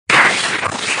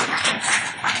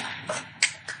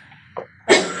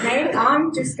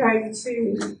I'm just going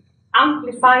to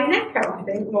amplify an echo, I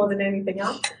think, more than anything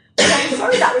else. So I'm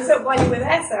sorry that was up while you were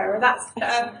there, Sarah. That's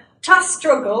class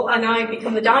struggle, and I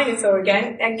become the dinosaur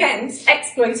again, against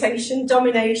exploitation,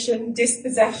 domination,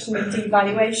 dispossession, and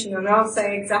devaluation, and I'll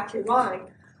say exactly why.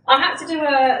 I had to do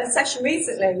a session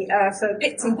recently for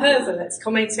Pits and Perverlets,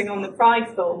 commenting on the Pride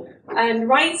film, and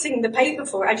writing the paper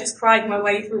for it, I just cried my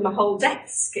way through my whole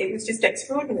desk. It was just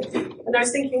extraordinary. And I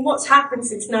was thinking, what's happened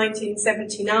since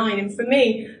 1979? And for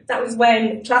me, that was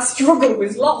when class struggle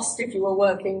was lost if you were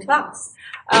working class.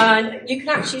 And you can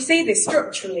actually see this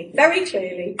structurally, very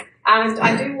clearly. And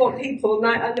I do want people,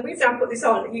 and the reason I put this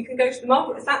on, you can go to the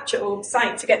Margaret Thatcher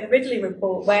site to get the Ridley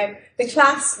report, where the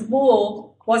class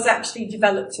war was actually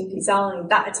developed and designed.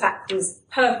 That attack was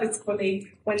purposefully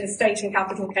when the state and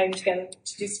capital came together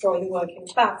to destroy the working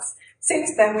class.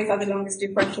 Since then, we've had the longest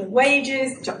depression of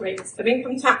wages, the top rates of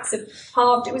income tax have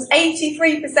halved. It was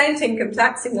 83% income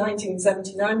tax in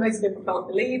 1979. Most people can't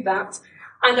believe that.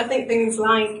 And I think things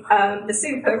like the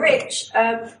super rich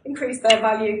increased their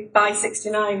value by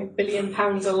 £69 billion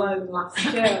alone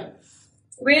last year.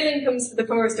 Real incomes for the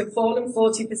poorest have fallen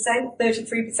 40%,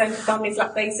 33% of families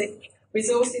lack basic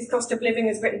resources, cost of living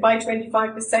has risen by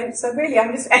 25%. So really,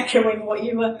 I'm just echoing what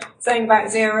you were saying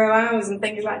about 0 hours and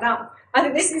things like that. I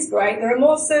think this is great. There are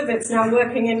more servants now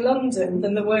working in London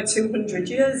than there were 200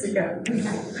 years ago.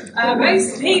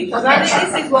 Most people, and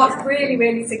this is what's really,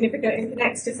 really significant and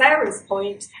connects to Sarah's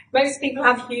point, most people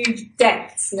have huge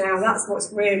debts now. That's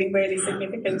what's really, really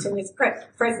significant in this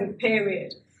present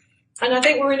period. And I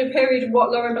think we're in a period of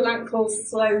what Laura Blanc calls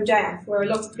slow death, where a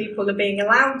lot of people are being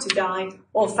allowed to die,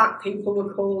 or fat people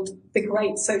were called the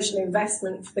great social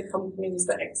investment for the companies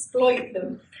that exploit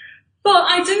them. But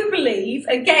I do believe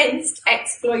against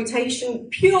exploitation,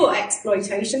 pure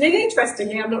exploitation, and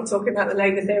interestingly, I'm not talking about the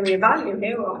Labour theory of value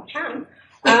here, or I can.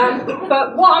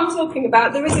 But what I'm talking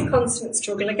about, there is a constant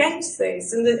struggle against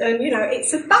this, and you know,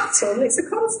 it's a battle, it's a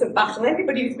constant battle.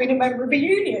 Everybody who's been a member of a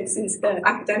union since the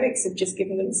academics have just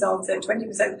given themselves a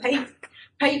 20%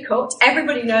 pay cut,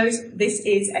 everybody knows this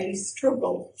is a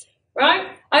struggle, right?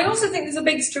 I also think there's a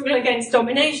big struggle against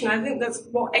domination. I think that's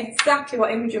exactly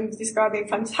what Imogen was describing in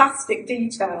fantastic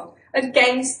detail,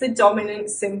 against the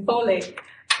dominant symbolic.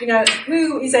 You know,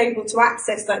 who is able to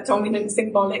access that dominant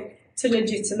symbolic to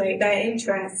legitimate their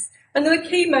interests? And there were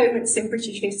key moments in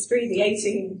British history, the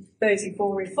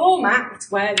 1834 Reform Act,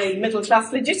 where the middle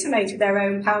class legitimated their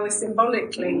own power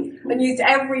symbolically and used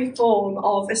every form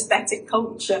of aesthetic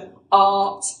culture,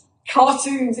 art,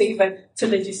 cartoons even, to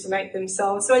legitimate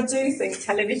themselves. So I do think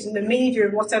television, the media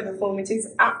in whatever form it is,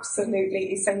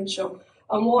 absolutely essential.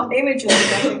 And what Imogen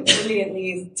did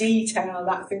brilliantly is detail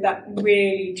that through that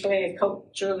really clear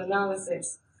cultural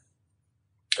analysis.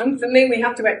 And for me, we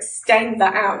have to extend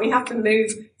that out. We have to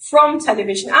move from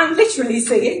television and literally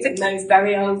see it in those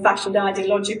very old-fashioned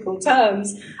ideological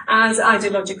terms as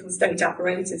ideological state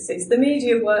apparatuses. The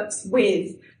media works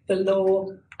with the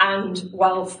law and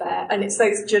welfare, and it's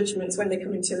those judgments when they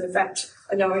come into effect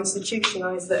and are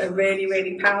institutionalised that are really,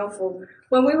 really powerful.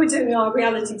 When we were doing our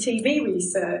reality TV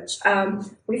research,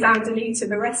 we found Anita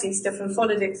Baresi stuff and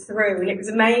followed it through, and it was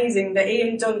amazing that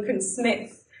Ian Duncan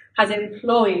Smith had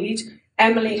employed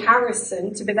Emily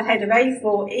Harrison to be the head of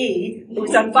A4E, who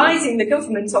was advising the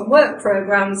government on work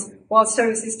programmes, whilst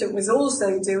her assistant was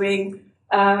also doing,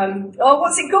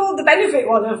 what's it called? The benefit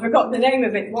one, I've forgotten the name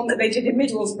of it, one that they did in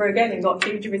Middlesbrough again and got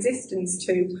huge resistance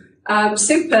to.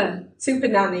 Super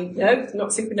Nanny, no,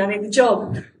 not Super Nanny, the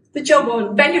job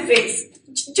on benefits.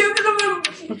 What's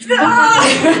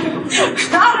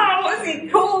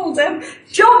it called?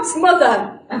 Job's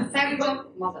mother. A fairy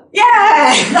mother.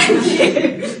 Yeah,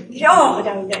 thank you. God,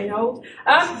 I'm getting old.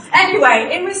 Anyway,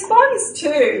 in response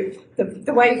to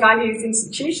the way value is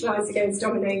institutionalised against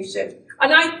domination,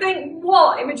 and I think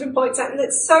what Imogen points out, and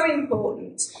that's so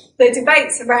important, the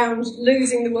debates around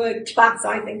losing the word class,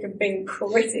 I think, have been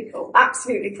critical,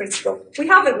 absolutely critical. We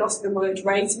haven't lost the word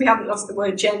race, we haven't lost the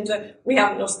word gender, we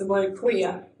haven't lost the word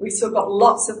queer. We've still got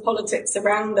lots of politics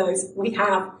around those. We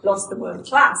have lost the word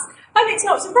class. And it's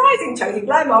not surprising, Tony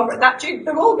Blair, Margaret Thatcher,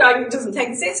 they're all going, it doesn't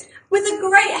exist, with the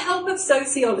great help of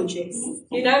sociologists,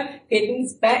 you know,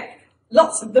 Giddens, Beck,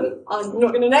 lots of them. I'm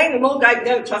not going to name them all, going,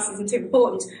 no, class isn't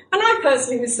important. And I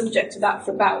personally was subject to that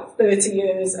for about 30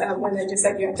 years when they just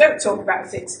said, yeah, don't talk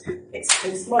about it. It's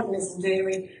postmodernism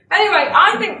theory. Anyway,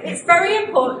 I think it's very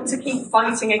important to keep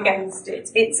fighting against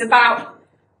it. It's about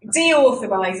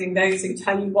deauthorising those who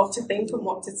tell you what to think and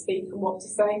what to speak and what to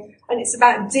say. And it's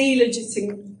about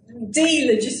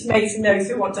delegitimating those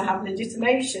who want to have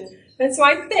legitimation. And so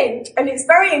I think, and it's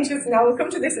very interesting, I will come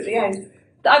to this at the end,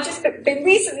 that I've just been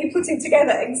recently putting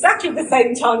together exactly the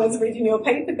same time as reading your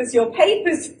paper, because your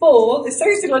paper's for the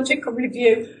Sociological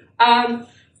Review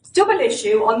double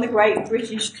issue on the Great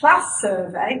British Class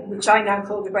Survey, which I now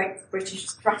call the Great British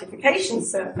Stratification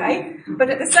Survey. But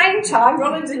at the same time,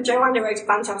 Roland and Joanna wrote a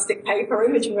fantastic paper,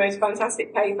 Imogen wrote a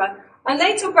fantastic paper, and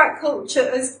they talk about culture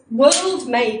as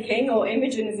world-making, or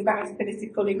Imogen is about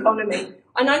political economy.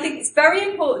 And I think it's very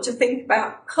important to think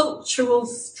about cultural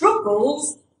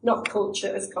struggles, not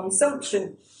culture as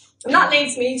consumption. And that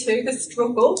leads me to the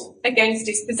struggle against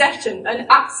dispossession, and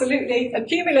absolutely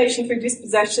accumulation through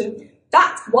dispossession.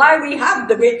 That's why we have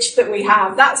the rich that we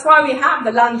have. That's why we have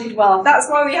the landed wealth. That's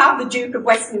why we have the Duke of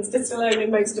Westminster still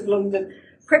owning most of London.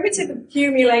 Primitive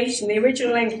accumulation, the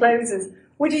original enclosures,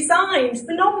 were designed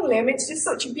phenomenally. I mean, it's just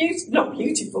such a not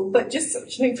beautiful, but just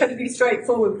such an incredibly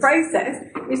straightforward process.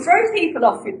 You throw people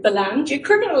off the land, you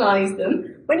criminalise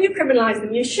them. When you criminalise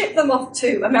them, you ship them off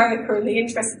to America in the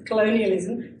interest of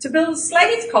colonialism to build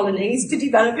slave colonies to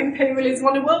develop imperialism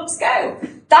on a world scale.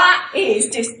 That is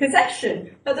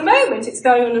dispossession. At the moment, it's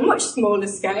going on a much smaller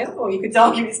scale, or you could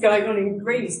argue it's going on in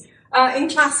Greece, in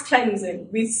class cleansing.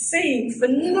 We've seen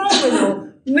phenomenal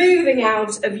moving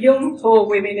out of young, poor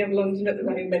women of London at the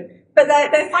moment. But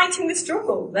they're fighting the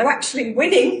struggle. They're actually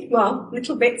winning, well,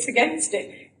 little bits against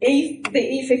it. The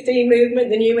E15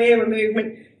 movement, the New Era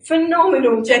movement,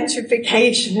 phenomenal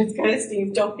gentrification, as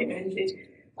Kirsty's documented.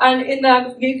 And in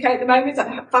the UK at the moment,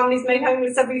 families made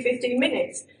homeless every 15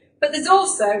 minutes. But there's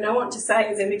also, and I want to say,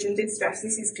 as Imogen did stress,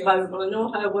 this is global, and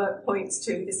all her work points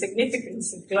to the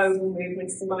significance of global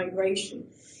movements and migration.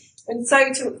 And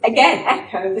so to, again,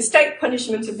 echo the state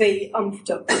punishment of the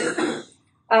unproductive.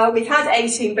 We've had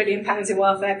 £18 billion in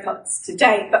welfare cuts to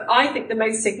date, but I think the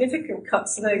most significant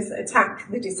cuts are those that attack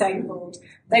the disabled.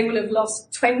 They will have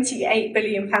lost £28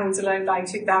 billion alone by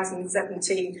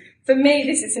 2017. For me,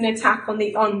 this is an attack on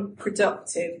the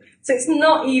unproductive. So it's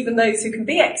not even those who can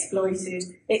be exploited,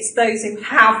 it's those who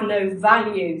have no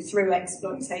value through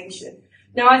exploitation.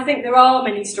 Now, I think there are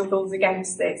many struggles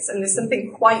against this, and there's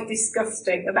something quite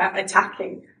disgusting about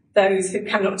attacking those who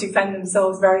cannot defend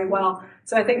themselves very well.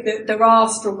 So I think that there are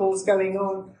struggles going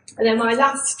on. And then my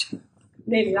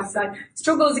nearly last slide,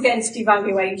 struggles against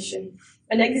devaluation.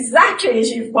 And exactly as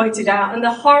you've pointed out, and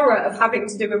the horror of having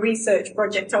to do a research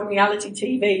project on reality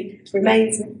TV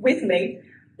remains with me.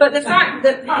 But the fact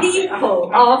that people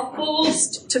are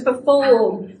forced to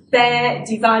perform their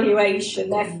devaluation,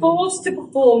 they're forced to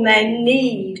perform their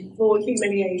need for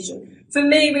humiliation. For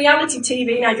me, reality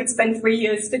TV, and I did spend 3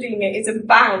 years studying it, is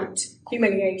about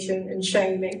humiliation and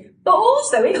shaming. But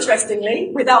also,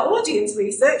 interestingly, with our audience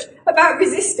research, about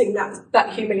resisting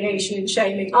that humiliation and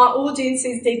shaming. Our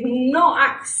audiences did not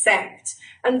accept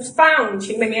and found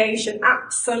humiliation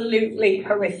absolutely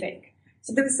horrific.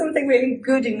 So there was something really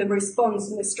good in the response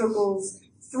and the struggles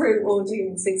through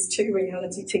audiences to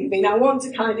reality TV. Now, I want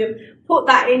to kind of put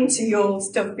that into your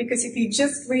stuff, because if you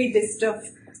just read this stuff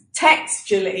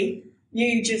textually,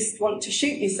 you just want to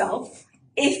shoot yourself.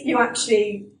 If you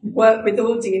actually work with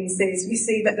audiences, you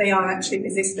see that they are actually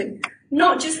resisting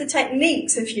not just the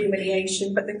techniques of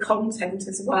humiliation, but the content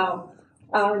as well.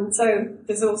 So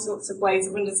there's all sorts of ways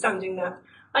of understanding that.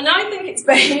 And I think it's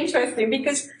very interesting,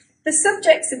 because the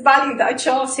subjects of value that I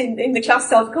chart in the class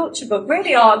self-culture book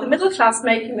really are the middle class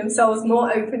making themselves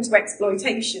more open to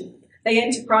exploitation. They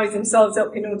enterprise themselves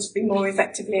up in order to be more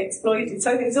effectively exploited.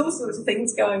 So there's all sorts of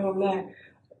things going on there.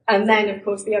 And then, of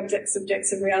course, the object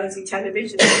subjects of reality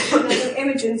television. And then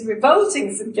Imogen's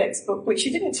revolting subjects book, which she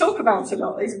didn't talk about a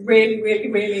lot, is really,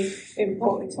 really, really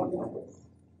important on that.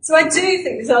 So I do think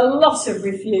there's a lot of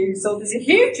refusal. There's a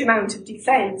huge amount of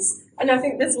defence. And I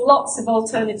think there's lots of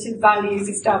alternative values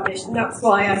established. And that's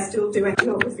why I still do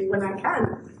ethnography when I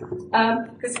can.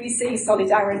 Because we see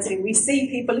solidarity. We see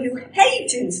people who hate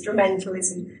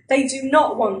instrumentalism. They do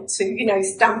not want to,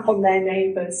 stamp on their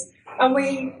neighbours. And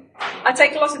I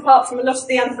take a lot apart from a lot of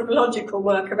the anthropological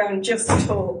work around just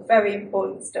talk, very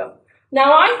important stuff.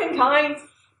 Now, I think I've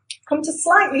come to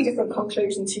slightly different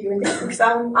conclusion to you in this, because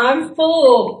I'm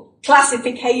for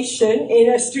classification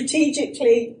in a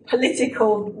strategically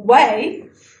political way,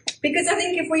 because I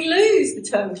think if we lose the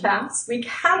term class, we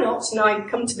cannot, and I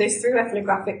come to this through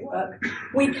ethnographic work,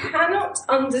 we cannot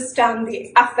understand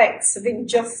the affects of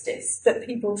injustice that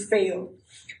people feel.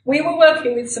 We were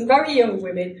working with some very young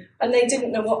women, and they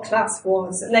didn't know what class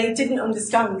was, and they didn't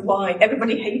understand why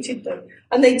everybody hated them,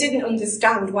 and they didn't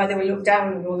understand why they were looked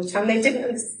down on all the time. They didn't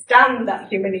understand that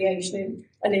humiliation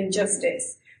and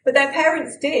injustice. But their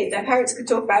parents did. Their parents could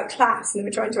talk about class, and they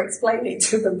were trying to explain it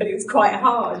to them, but it was quite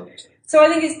hard. So I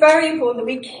think it's very important that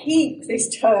we keep this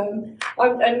term,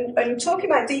 and talking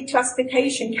about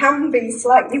declassification can be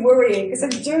slightly worrying, because I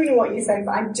do know what you're saying,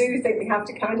 but I do think we have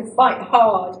to kind of fight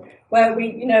hard, where we,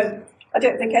 you know, I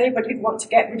don't think anybody would want to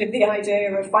get rid of the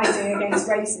idea of fighting against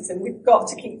racism. We've got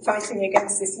to keep fighting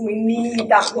against this, and we need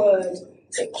that word.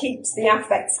 It keeps the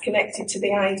affects connected to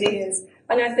the ideas.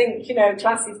 And I think, you know,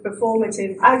 class is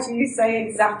performative. As you say,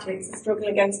 exactly, it's a struggle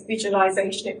against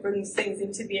visualisation. It brings things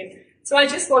into view. So I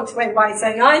just want to end by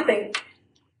saying, I think,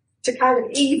 to kind of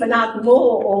even add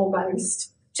more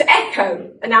almost, to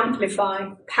echo and amplify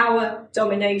power,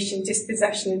 domination,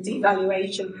 dispossession and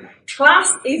devaluation.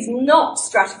 Class is not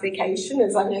stratification,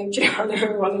 as I know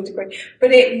everyone would agree,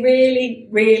 but it really,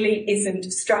 really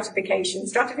isn't stratification.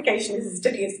 Stratification is a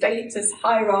study of status,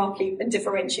 hierarchy and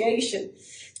differentiation.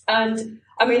 And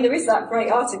I mean, there is that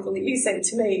great article that you sent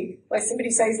to me where somebody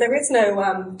says there is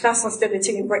no class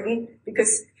hostility in Britain,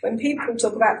 because when people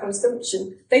talk about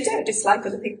consumption, they don't dislike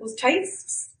other people's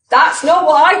tastes. That's not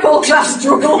what I call class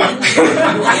struggle.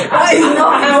 That is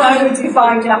not how I would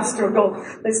define class struggle.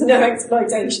 There's no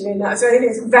exploitation in that. So I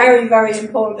think it's very, very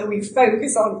important that we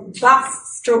focus on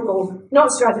class struggle,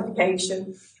 not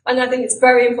stratification. And I think it's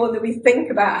very important that we think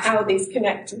about how these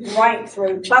connect right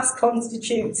through. Class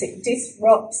constitutes, it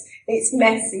disrupts, it's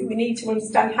messy. We need to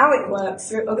understand how it works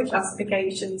through other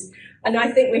classifications. And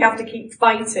I think we have to keep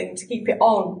fighting to keep it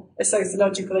on a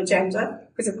sociological agenda,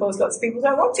 because of course lots of people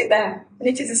don't want it there, and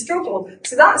it is a struggle.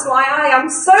 So that's why I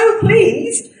am so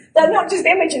pleased that not just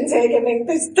Imogen's here giving,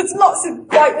 there's lots of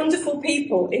quite wonderful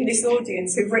people in this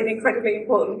audience who've written incredibly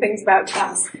important things about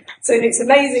class. So it's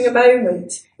amazing a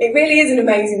moment. It really is an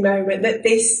amazing moment that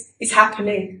this is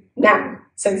happening now.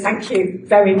 So thank you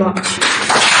very much.